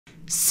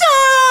So,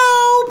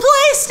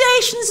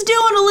 PlayStation's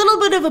doing a little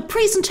bit of a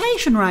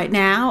presentation right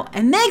now,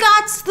 and they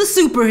got the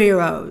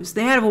superheroes.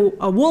 They had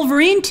a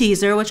Wolverine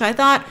teaser, which I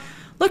thought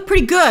looked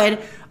pretty good,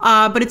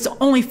 but it's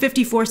only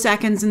 54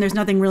 seconds and there's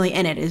nothing really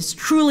in it. It's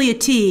truly a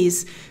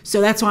tease, so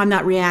that's why I'm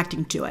not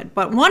reacting to it.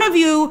 But one of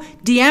you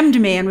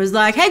DM'd me and was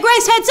like, hey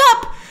Grace, heads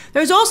up!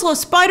 There's also a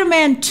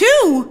Spider-Man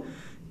 2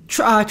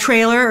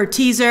 trailer or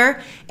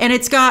teaser, and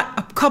it's got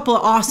a couple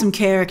of awesome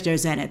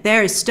characters in it.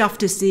 There is stuff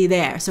to see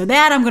there. So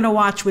that I'm going to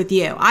watch with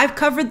you. I've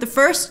covered the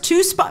first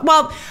two,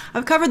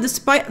 I've covered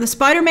the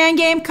Spider-Man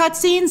game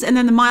cutscenes and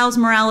then the Miles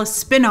Morales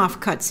spin-off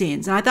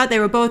cutscenes, and I thought they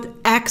were both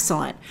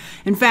excellent.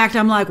 In fact,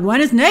 I'm like,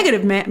 when is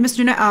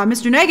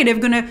Mr.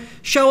 Negative going to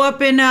show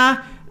up in,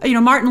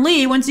 Martin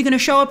Lee? When's he going to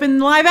show up in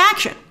live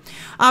action?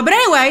 But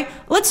anyway,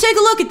 let's take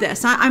a look at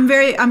this. I'm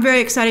very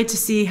excited to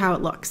see how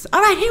it looks.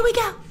 All right, here we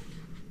go.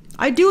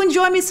 I do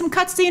enjoy me some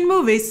cutscene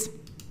movies.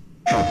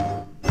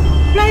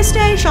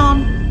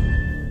 PlayStation.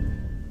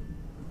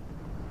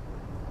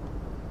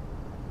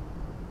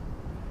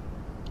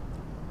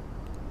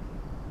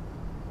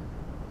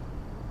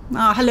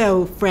 Oh,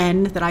 hello,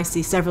 friend that I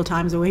see several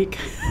times a week.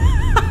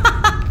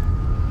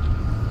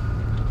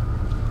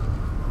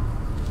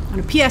 On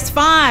a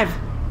PS5.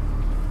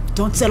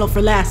 Don't settle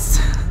for less.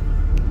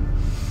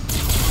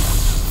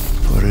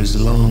 For as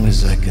long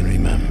as I can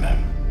remember,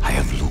 I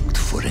have looked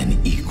for an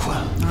equal.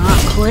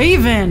 Ah,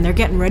 Kraven. They're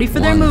getting ready for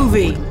their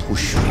movie. One who would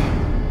push me.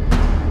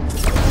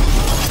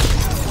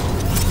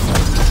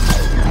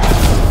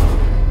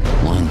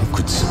 One who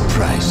could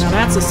surprise me. Now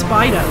that's a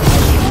spider.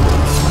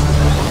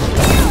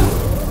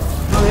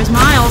 Oh, there's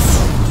Miles.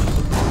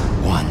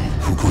 One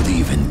who could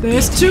even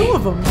There's beat two me.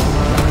 of them.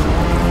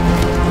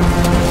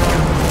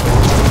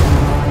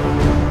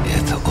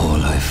 Yet all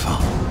I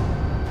found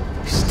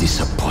is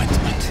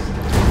disappointment.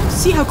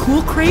 See how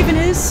cool Kraven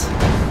is?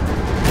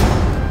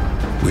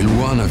 Will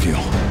one of you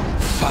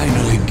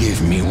finally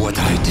give me what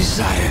I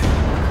desire?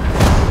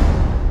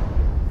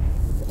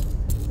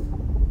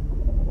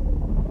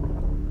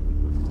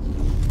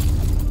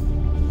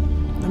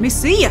 Let me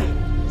see ya.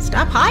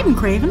 Stop hiding,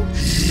 Kraven.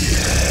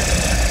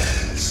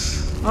 Yes.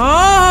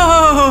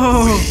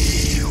 Oh!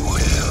 We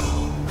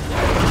will.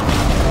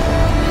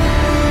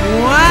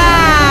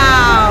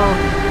 Wow!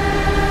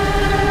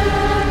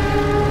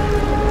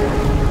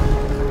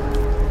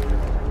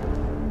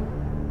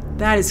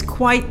 That is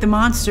quite the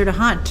monster to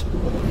hunt.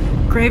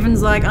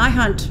 Kraven's like, I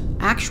hunt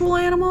actual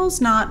animals,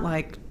 not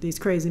like these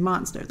crazy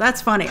monsters.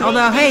 That's funny.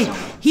 Although, hey,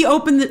 he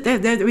opened the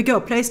there we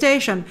go,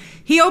 PlayStation.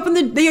 He opened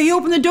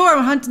the door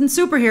of hunting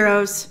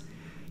superheroes.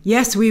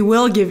 Yes, we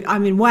will give. I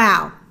mean,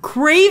 wow,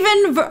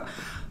 Kraven.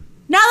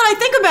 Now that I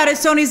think about it,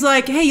 Sony's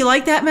like, hey, you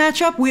like that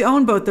matchup? We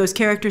own both those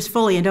characters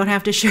fully and don't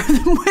have to share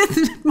them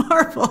with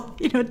Marvel,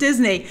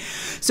 Disney.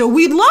 So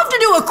we'd love to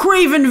do a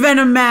Kraven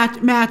Venom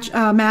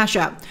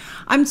mashup.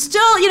 I'm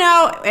still,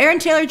 Aaron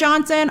Taylor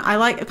Johnson. I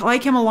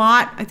like him a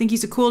lot. I think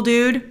he's a cool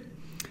dude.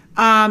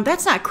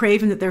 That's not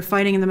Kraven that they're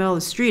fighting in the middle of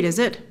the street, is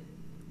it?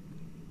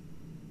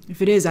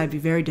 If it is, I'd be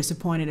very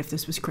disappointed if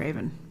this was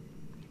Kraven.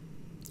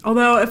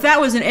 Although, if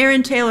that was an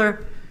Aaron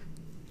Taylor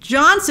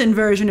Johnson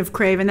version of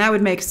Kraven, that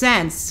would make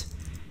sense.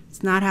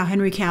 It's not how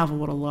Henry Cavill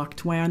would have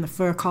looked, wearing the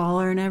fur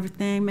collar and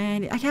everything,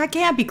 man. I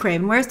can't be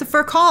Kraven. Where's the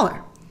fur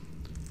collar?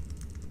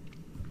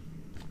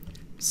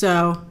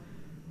 So,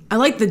 I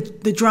like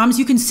the drums.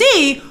 You can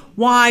see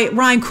why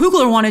Ryan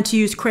Coogler wanted to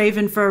use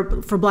Kraven for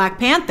Black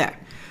Panther,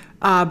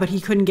 but he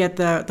couldn't get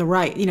the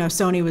right.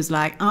 Sony was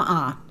like,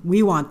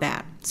 we want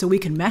that, so we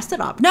can mess it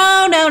up.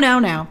 No.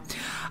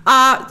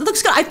 It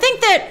looks good. I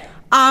think that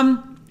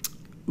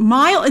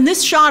in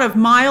this shot of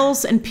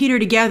Miles and Peter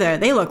together,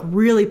 they look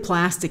really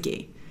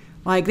plasticky.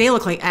 Like, they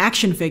look like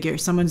action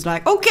figures. Someone's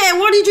like, okay,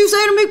 what did you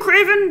say to me,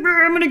 Kraven?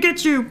 I'm gonna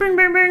get you. Bing,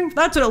 bing, bing.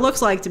 That's what it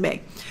looks like to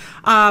me.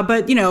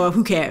 But,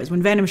 who cares?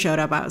 When Venom showed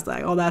up, I was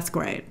like, oh, that's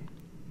great.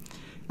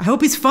 I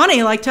hope he's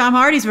funny like Tom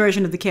Hardy's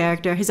version of the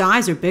character. His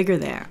eyes are bigger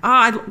there.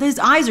 His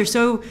eyes are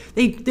so,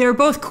 they're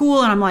both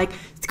cool, and I'm like,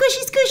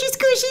 squishy, squishy,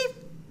 squishy.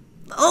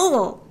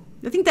 Oh,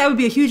 I think that would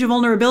be a huge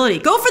vulnerability.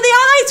 Go for the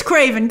eyes,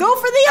 Kraven. Go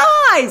for the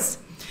eyes.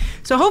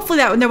 So hopefully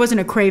there wasn't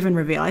a Kraven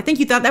reveal. I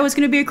think you thought that was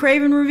going to be a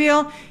Kraven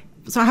reveal.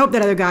 So I hope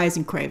that other guy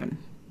isn't Kraven.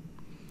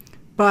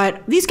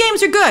 But these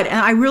games are good, and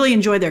I really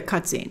enjoy their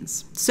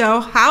cutscenes. So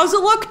how's it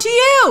look to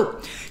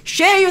you?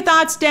 Share your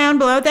thoughts down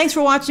below. Thanks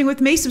for watching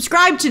with me.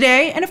 Subscribe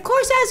today. And of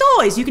course, as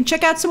always, you can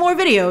check out some more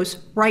videos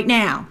right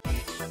now.